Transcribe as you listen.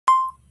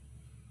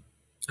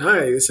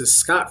Hi, this is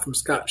Scott from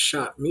Scott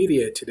Shot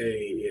Media.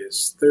 Today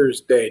is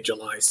Thursday,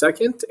 July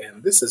 2nd,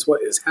 and this is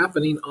what is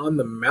happening on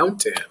the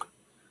mountain.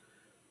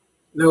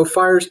 No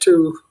fires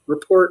to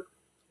report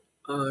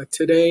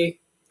today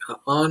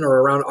on or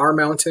around our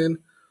mountain.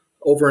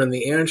 Over in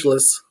the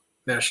Angeles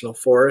National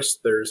Forest,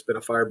 there's been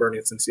a fire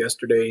burning since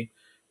yesterday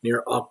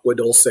near Agua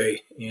Dulce.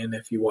 And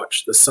if you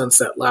watched the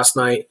sunset last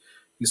night,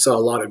 you saw a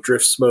lot of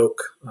drift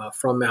smoke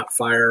from that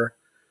fire.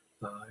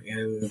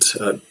 And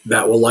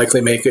that will likely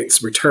make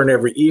its return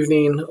every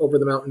evening over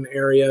the mountain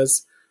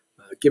areas,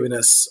 giving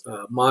us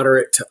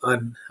moderate to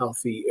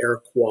unhealthy air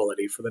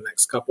quality for the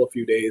next couple of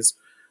few days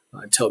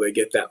until they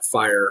get that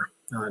fire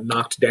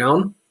knocked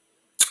down.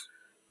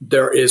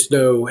 There is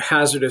no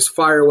hazardous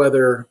fire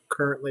weather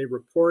currently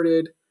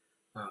reported.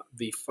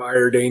 The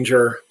fire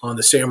danger on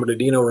the San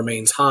Bernardino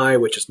remains high,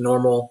 which is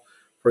normal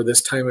for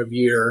this time of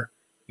year,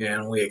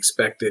 and we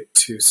expect it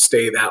to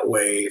stay that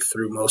way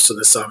through most of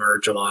the summer,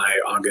 July,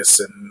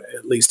 August, and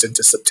at least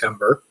into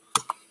September.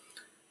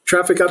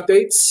 Traffic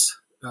updates,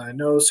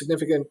 no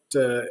significant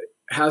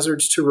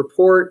hazards to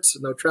report,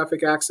 no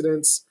traffic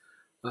accidents,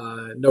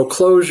 no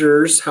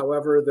closures.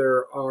 However,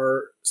 there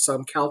are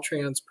some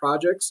Caltrans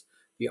projects.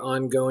 The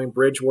ongoing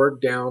bridge work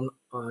down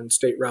on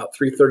State Route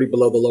 330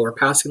 below the lower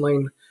passing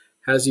lane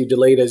has you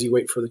delayed as you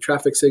wait for the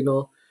traffic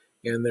signal.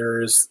 And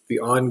there is the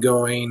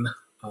ongoing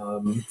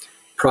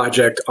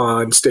project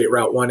on State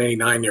Route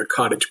 189 near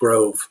Cottage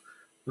Grove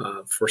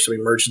for some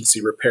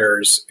emergency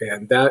repairs.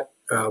 And that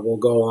will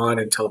go on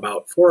until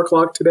about 4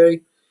 o'clock today.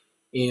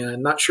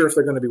 And not sure if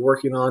they're going to be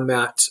working on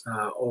that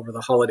over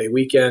the holiday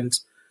weekend.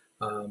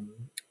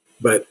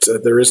 But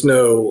there is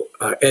no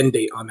end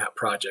date on that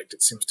project.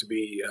 It seems to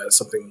be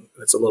something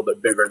that's a little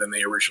bit bigger than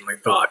they originally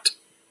thought.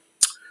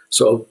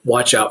 So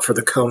watch out for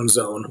the cone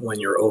zone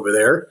when you're over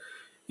there.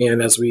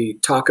 And as we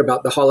talk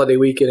about the holiday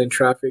weekend and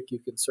traffic, you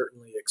can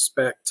certainly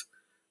expect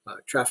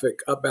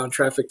outbound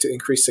traffic to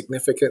increase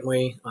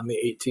significantly on the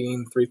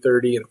 18,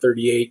 330, and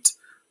 38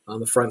 on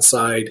the front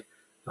side.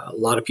 A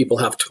lot of people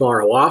have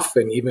tomorrow off,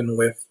 and even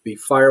with the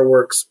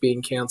fireworks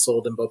being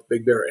canceled in both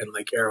Big Bear and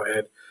Lake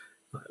Arrowhead,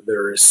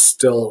 there is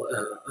still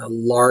a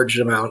large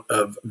amount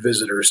of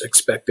visitors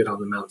expected on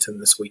the mountain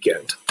this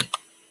weekend.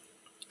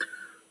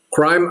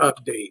 Crime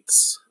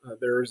updates.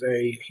 There's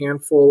a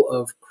handful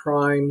of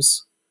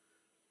crimes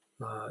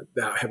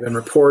that have been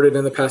reported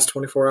in the past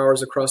 24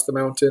 hours across the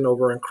mountain.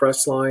 Over in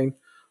Crestline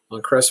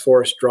on Crest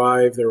Forest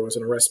Drive, there was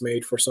an arrest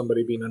made for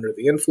somebody being under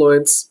the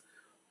influence.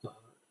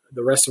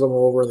 The rest of them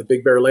are over in the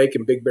Big Bear Lake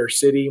and Big Bear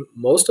City,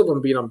 most of them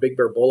being on Big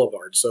Bear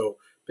Boulevard. So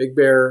Big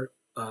Bear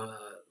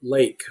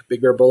Lake,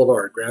 Big Bear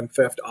Boulevard, Grand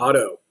Theft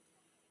Auto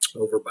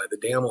over by the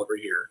dam over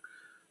here.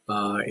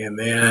 And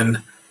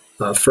then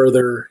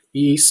further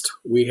east,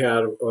 we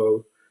had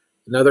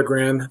another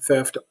Grand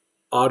Theft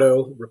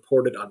Auto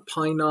reported on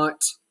Pine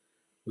Knot.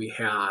 We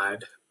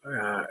had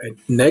a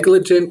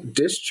negligent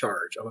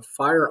discharge of a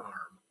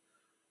firearm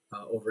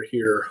over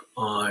here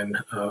on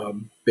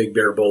Big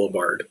Bear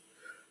Boulevard.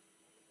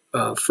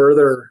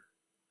 Further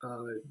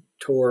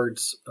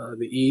towards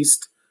the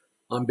east,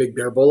 on Big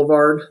Bear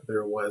Boulevard,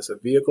 there was a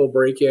vehicle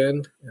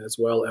break-in as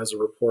well as a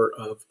report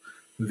of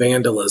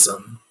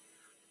vandalism.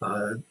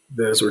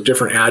 Those were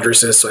different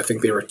addresses, so I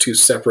think they were two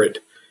separate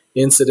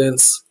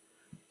incidents.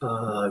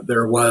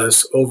 There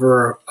was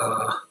over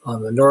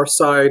on the north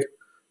side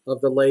of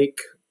the lake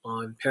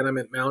on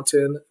Panamint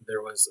Mountain,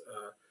 there was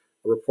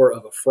a report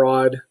of a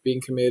fraud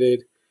being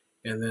committed.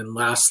 And then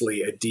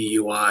lastly, a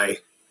DUI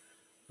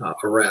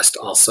arrest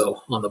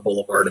also on the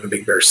boulevard in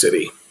Big Bear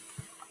City.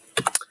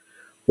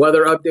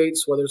 Weather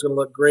updates. Weather's going to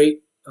look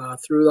great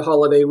through the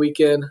holiday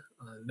weekend.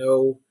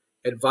 No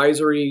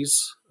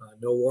advisories,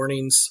 no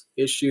warnings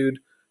issued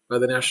by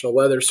the National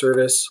Weather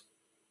Service.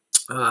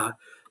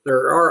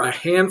 There are a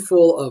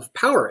handful of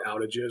power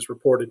outages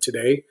reported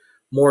today,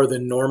 more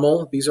than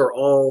normal. These are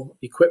all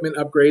equipment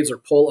upgrades or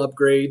pole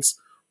upgrades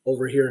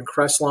over here in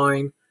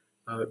Crestline.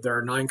 There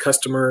are 9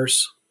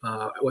 customers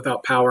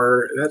without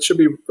power. That should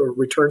be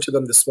returned to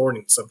them this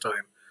morning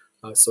sometime.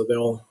 So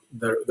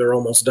they're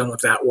almost done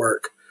with that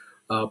work.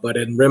 But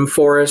in Rim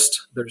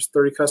Forest, there's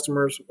 30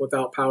 customers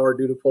without power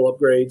due to pole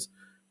upgrades.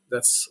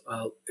 That's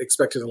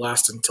expected to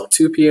last until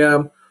 2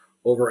 p.m.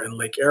 Over in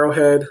Lake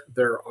Arrowhead,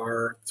 there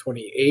are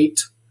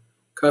 28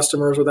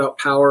 customers without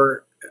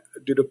power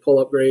due to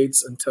pole upgrades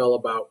until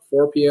about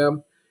 4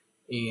 p.m.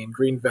 In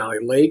Green Valley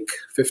Lake,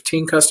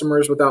 15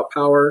 customers without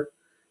power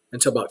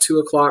until about 2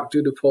 o'clock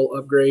due to pole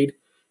upgrade.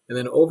 And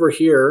then over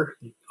here,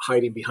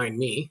 hiding behind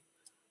me,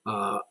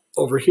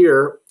 over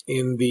here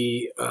in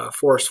the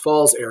Forest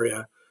Falls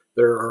area,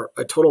 there are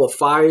a total of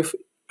 5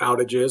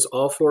 outages,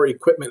 all for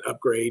equipment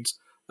upgrades,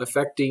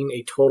 affecting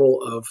a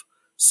total of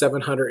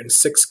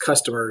 706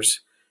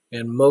 customers,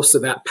 and most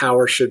of that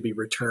power should be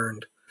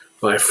returned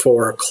by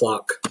 4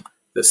 o'clock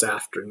this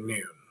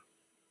afternoon.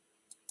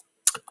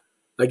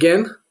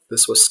 Again,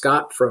 this was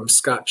Scott from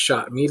Scott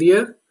Shot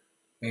Media,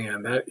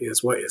 and that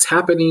is what is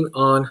happening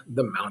on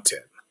the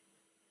mountain.